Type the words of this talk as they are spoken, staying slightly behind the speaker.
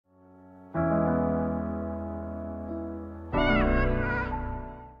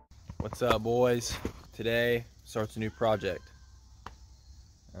What's up, boys? Today starts a new project.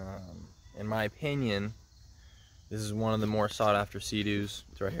 In my opinion, this is one of the more sought after Seadoos.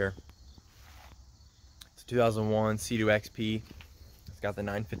 It's right here. It's a 2001 Seadoo XP. It's got the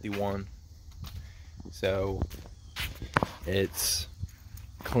 951. So it's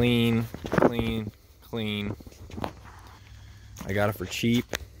clean. I got it for cheap.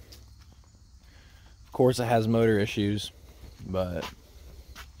 Of course it has motor issues, but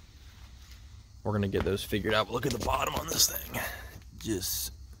we're gonna get those figured out. But look at the bottom on this thing.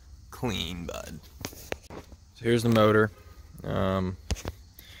 Just clean, bud. So here's the motor. Your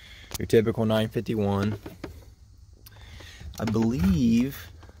typical 951.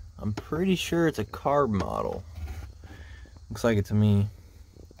 I'm pretty sure it's a carb model. Looks like it to me.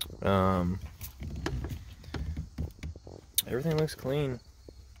 Everything looks clean.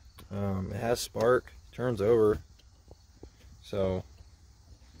 It has spark, turns over. So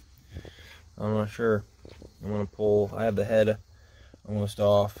I'm not sure. I'm gonna pull. I have the head almost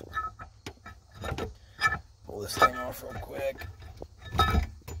off. Pull this thing off real quick.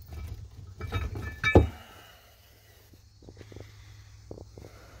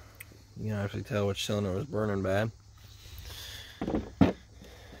 You can actually tell which cylinder was burning bad.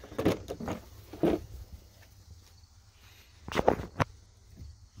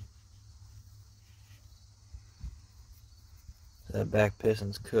 That back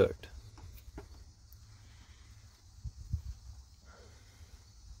piston's cooked.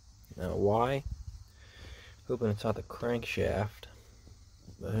 Now why? Hoping it's not the crankshaft,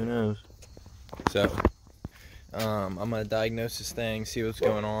 but who knows? So, I'm gonna diagnose this thing, see what's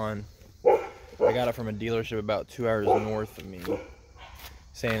going on. I got it from a dealership about 2 hours north of me,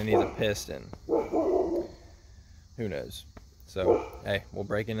 saying it needs a piston. Who knows? So, hey, we'll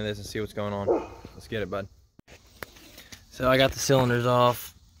break into this and see what's going on. Let's get it, bud. So I got the cylinders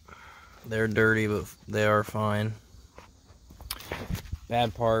off. They're dirty, but they are fine.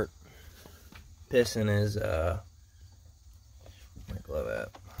 Bad part, piston is where's my glove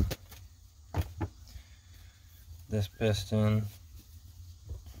at? This piston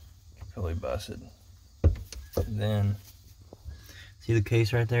probably busted. Then see the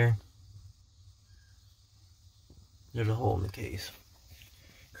case right there? There's a hole in the case.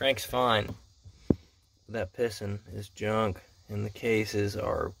 Crank's fine. That piston is junk and the cases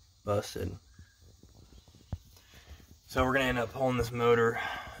are busted. So we're gonna end up pulling this motor.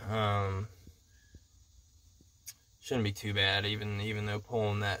 Shouldn't be too bad, even though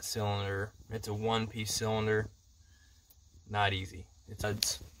pulling that cylinder, it's a one-piece cylinder, not easy.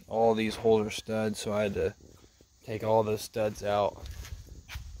 It's all these holes are studs, so I had to take all those studs out.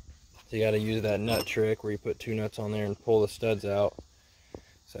 So you got to use that nut trick where you put 2 nuts on there and pull the studs out.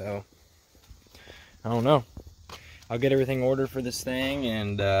 So I don't know. I'll get everything ordered for this thing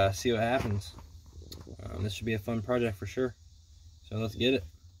and see what happens. This should be a fun project for sure. So let's get it.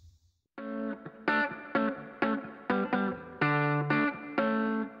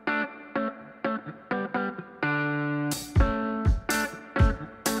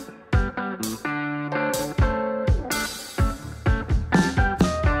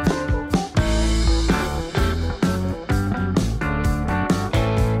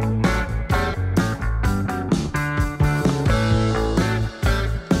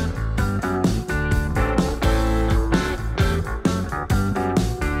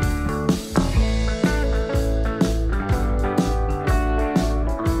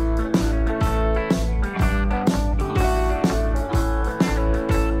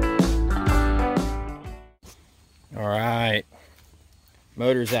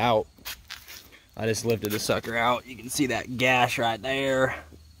 Motor's out. I just lifted the sucker out. You can see that gash right there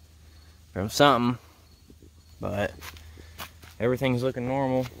from something, but everything's looking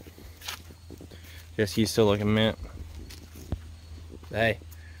normal. Just he's still looking mint. Hey,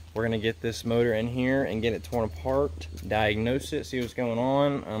 we're gonna get this motor in here and get it torn apart, diagnose it, see what's going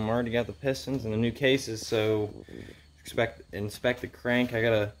on. I'm already got the pistons and the new cases, so inspect the crank.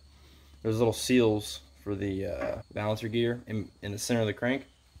 There's little seals for the balancer gear in the center of the crank.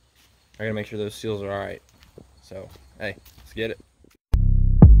 I gotta make sure those seals are alright. So, hey, let's get it.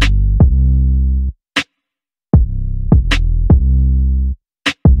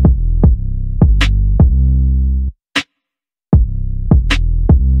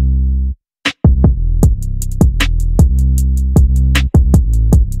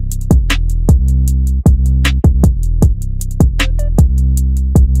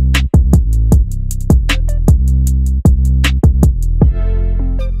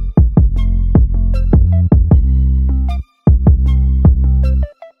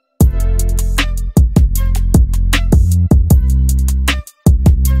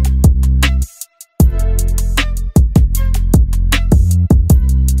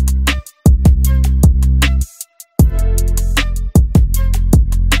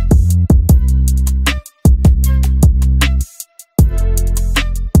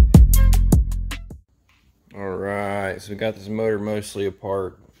 we got this motor mostly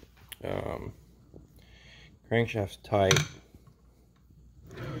apart. Crankshaft's tight.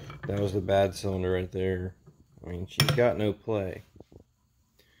 That was the bad cylinder right there. I mean, she's got no play.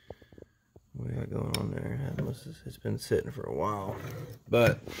 What we got going on there? It's been sitting for a while.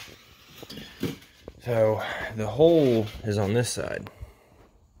 But, so, the hole is on this side.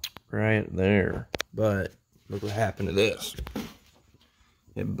 Right there. But, look what happened to this.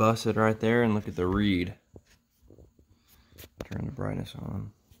 It busted right there, and look at the reed. Turn the brightness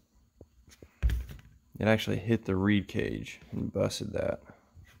on. It actually hit the reed cage and busted that.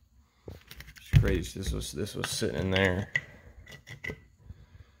 It's crazy. This was sitting in there.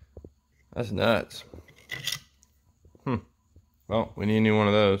 That's nuts. Well, we need a new one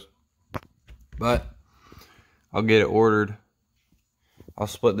of those. But I'll get it ordered. I'll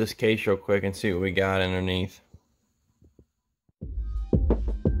split this case real quick and see what we got underneath.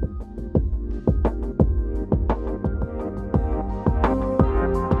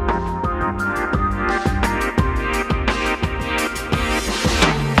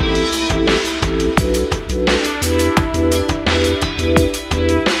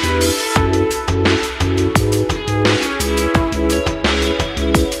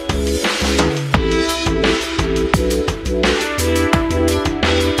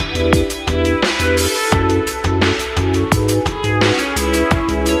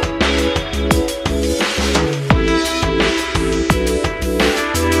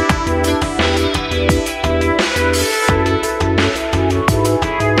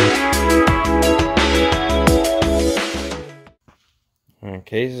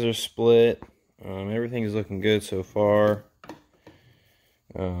 Cases are split. Everything's looking good so far.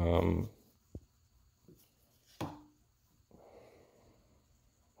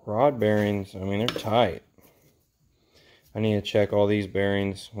 Rod bearings, I mean, they're tight. I need to check all these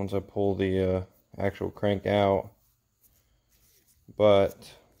bearings once I pull the actual crank out.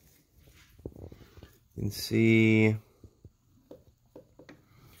 But you can see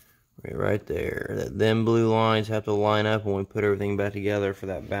right there that them blue lines have to line up when we put everything back together for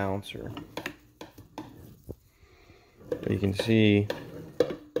that balancer. But you can see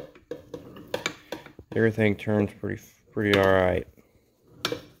everything turns pretty all right.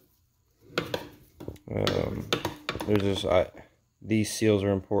 These seals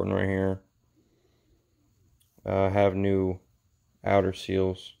are important right here. I have new outer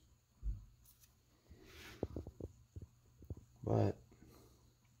seals, but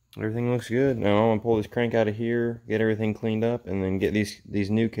everything looks good. Now I'm gonna pull this crank out of here, get everything cleaned up, and then get these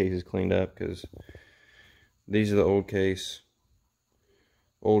new cases cleaned up, because these are the old cases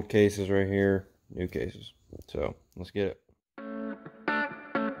right here, new cases. So let's get it.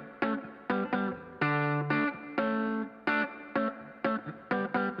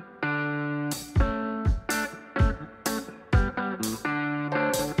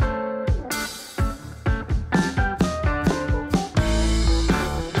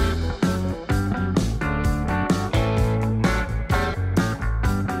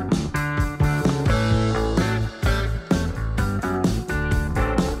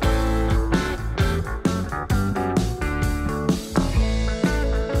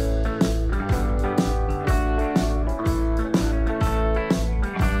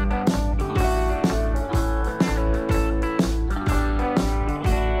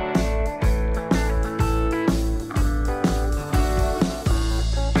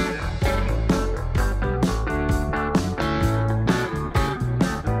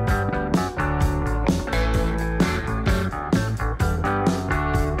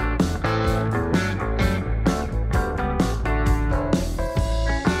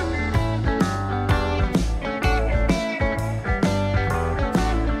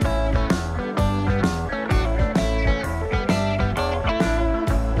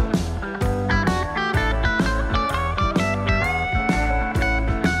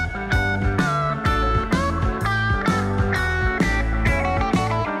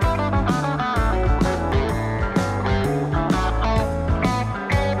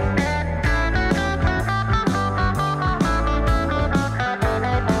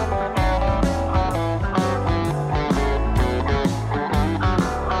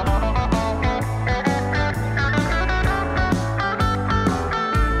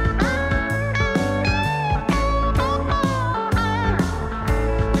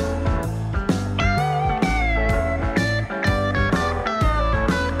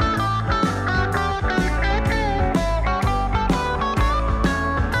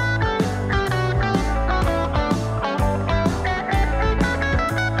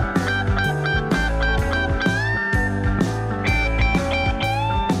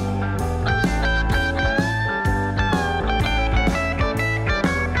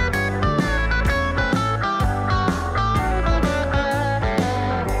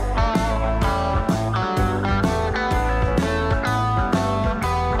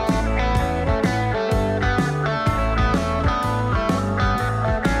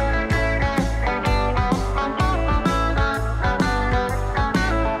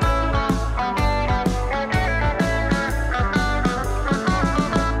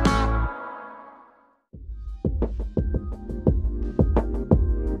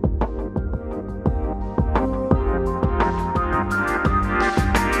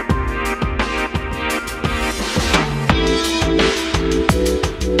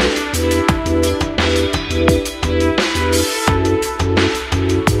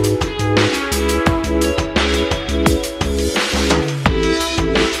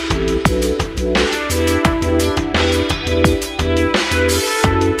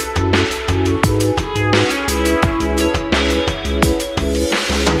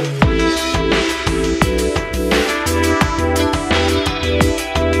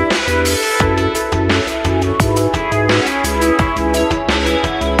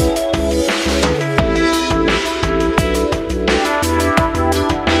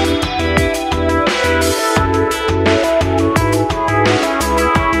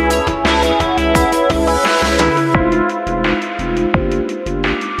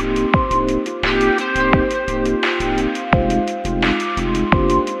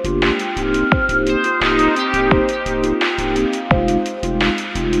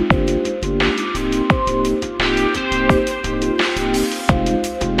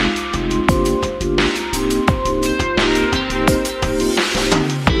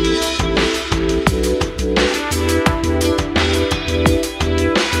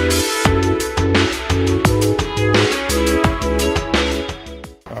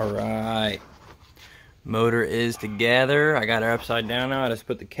 together. I got her upside down now. I just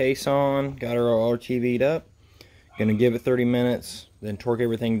put the case on, got her all RTV'd up. Gonna give it 30 minutes, then torque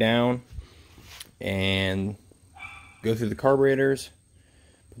everything down and go through the carburetors,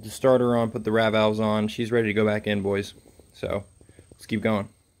 put the starter on, put the RAV valves on. She's ready to go back in, boys. So let's keep going.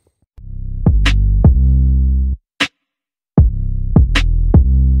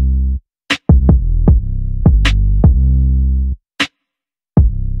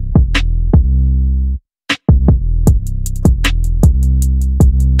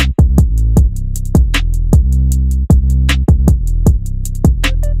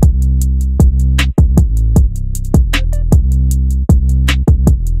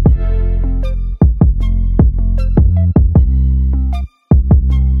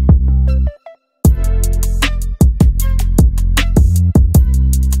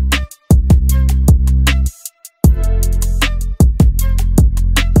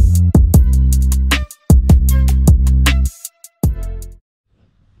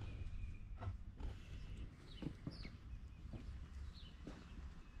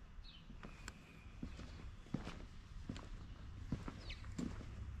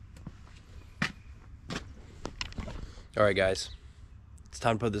 Alright guys, it's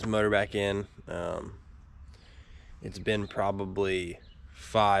time to put this motor back in. It's been probably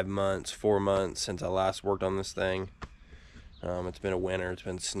 4 months since I last worked on this thing. It's been a winter, it's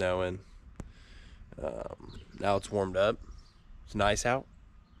been snowing. Now it's warmed up, it's nice out.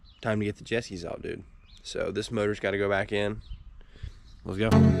 Time to get the jet skis out, dude. So this motor's got to go back in. Let's go.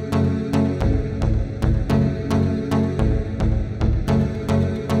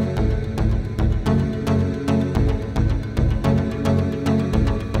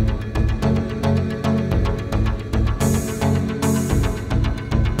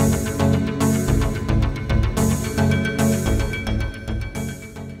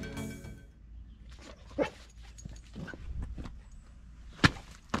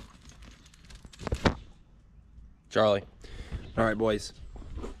 Charlie. All right, boys.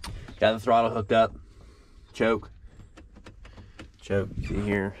 Got the throttle hooked up. Choke. Choke. See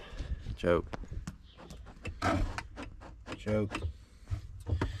here. Choke. Choke.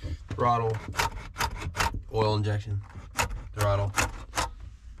 Throttle. Oil injection. Throttle.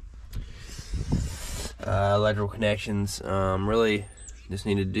 Electrical connections. Really just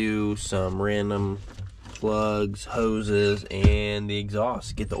need to do some random plugs, hoses, and the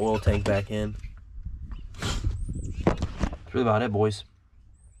exhaust. Get the oil tank back in. That's really about it, boys.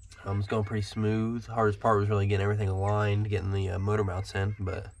 It's going pretty smooth. The hardest part was really getting everything aligned, getting the motor mounts in,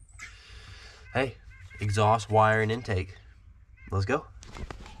 but hey, exhaust, wire, and intake. Let's go.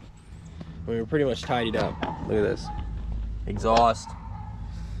 We were pretty much tidied up. Look at this. Exhaust.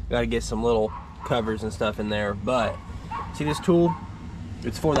 Got to get some little covers and stuff in there, but see this tool?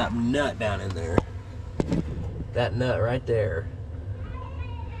 It's for that nut down in there. That nut right there.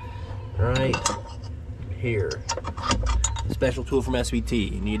 Right here. Special tool from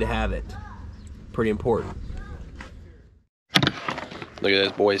SVT. You need to have it. Pretty important. Look at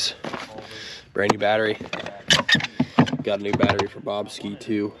this, boys. Brand new battery. Got a new battery for Bob's ski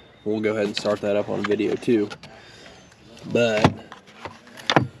too. We'll go ahead and start that up on video too. But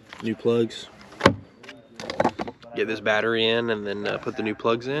new plugs. Get this battery in and then put the new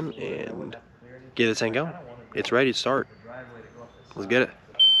plugs in and get this thing going. It's ready to start. Let's get it.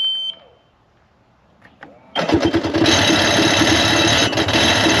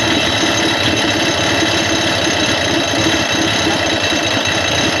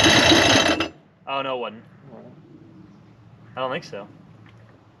 Oh no, it wasn't. I don't think so.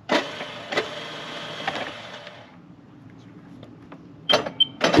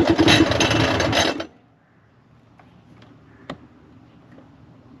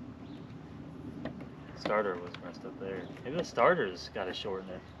 Starter was messed up there. Maybe the starter's got to shorten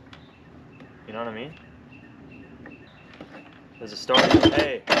it. You know what I mean? There's a starter.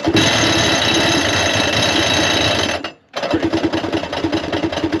 Hey.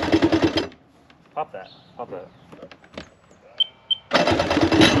 Pop that. Pop that.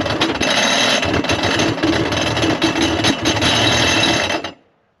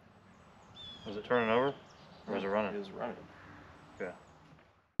 Was it turning over? Or was it running? It was running. Yeah.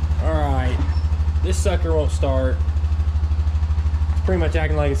 Alright. This sucker won't start. It's pretty much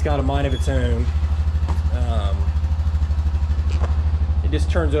acting like it's got a mind of its own. It just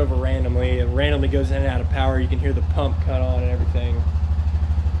turns over randomly. It randomly goes in and out of power. You can hear the pump cut on and everything.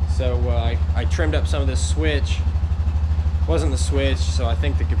 So I trimmed up some of this switch. It wasn't the switch, so I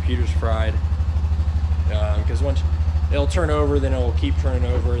think the computer's fried. Because once it'll turn over, then it'll keep turning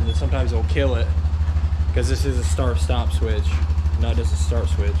over, and then sometimes it'll kill it. Because this is a start-stop switch, not just a start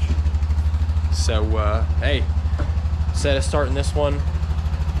switch. So hey, Instead of starting this one,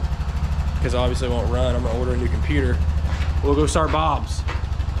 because obviously it won't run, I'm gonna order a new computer. We'll go start Bob's.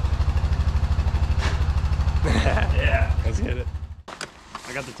 Yeah. Let's get it.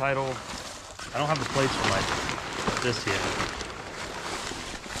 I got the title. I don't have the plates for my this yet.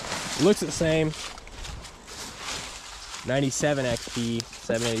 Looks the same. 97 XP,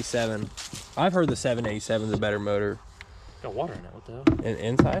 787. I've heard the 787 is a better motor. Got water in it. What the hell?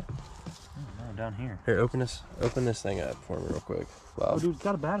 Inside? No, down here. Here, open this thing up for me real quick. Bob. Oh, dude, it's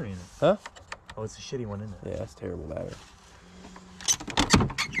got a battery in it. Huh? Oh, it's a shitty one, isn't it? Yeah, that's a terrible battery.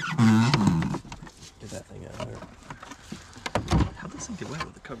 Get that thing out of there. How'd this thing get wet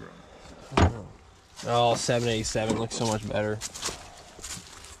with the cover on? I don't know. Oh, 787 looks so much better.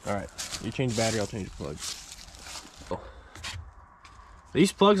 All right, you change battery, I'll change the plugs.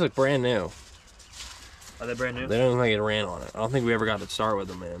 These plugs look brand new. Are they brand new? They don't look like it ran on it. I don't think we ever got to start with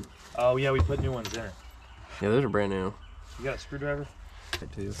them, man. Oh yeah, we put new ones in it. Yeah, those are brand new. You got a screwdriver? I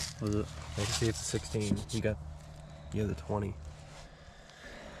do. What is it? I can see it's a 16. You have the 20.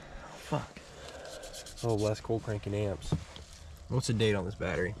 Oh, fuck. Oh, less cold cranking amps. What's the date on this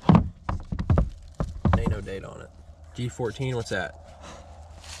battery? Ain't no date on it. G14, what's that?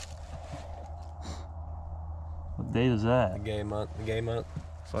 What date is that? The gay month. The gay month.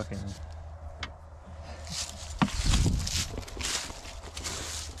 Fucking.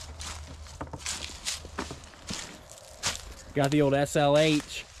 Got the old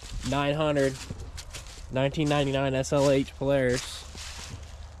SLH 900, 1999 SLH Polaris.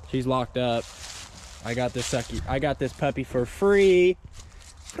 She's locked up. I got this sucky. I got this puppy for free.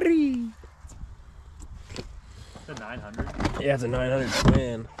 Free. The 900. Yeah, it's a 900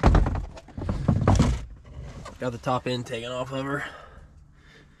 twin. Got the top end taken off of her.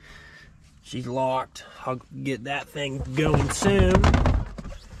 She's locked. I'll get that thing going soon.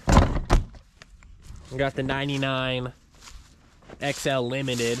 Got the 99 XL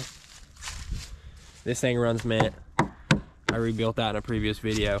Limited. This thing runs mint. I rebuilt that in a previous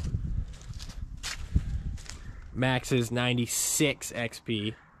video. Max's 96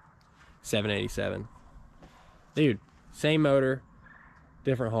 XP 787. Dude, same motor,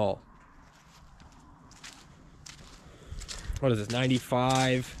 different hull. What is this?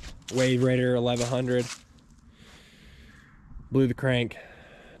 95 Wave Raider 1100. Blew the crank.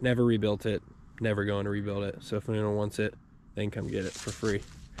 Never rebuilt it. Never going to rebuild it. So if anyone wants it, then come get it for free.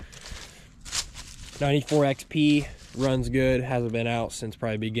 94 XP, runs good, hasn't been out since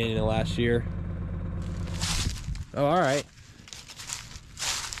probably beginning of last year. Oh, all right.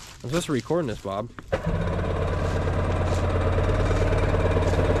 I'm supposed to recording this, Bob.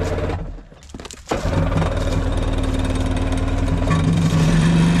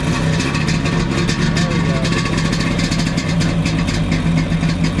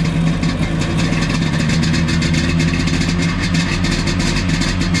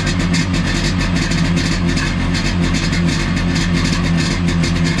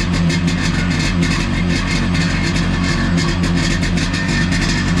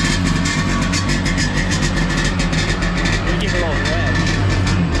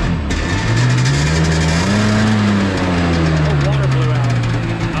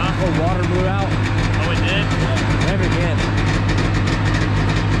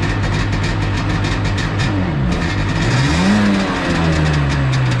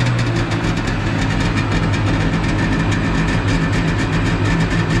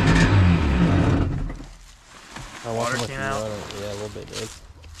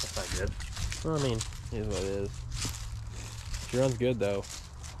 Well, I mean, it is what it is. She runs good though.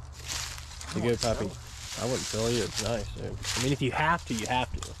 It's a good puppy. I wouldn't tell you, it's nice, dude. I mean, if you have to, you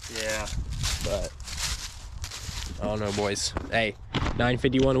have to. Yeah. But I don't know, boys. Hey,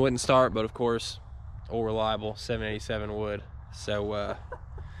 951 wouldn't start, but of course, all reliable. 787 would. So,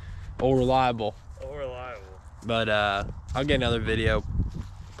 all reliable. All reliable. But I'll get another video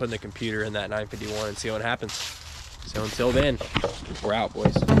putting the computer in that 951 and see what happens. So until then, we're out,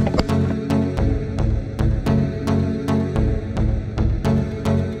 boys.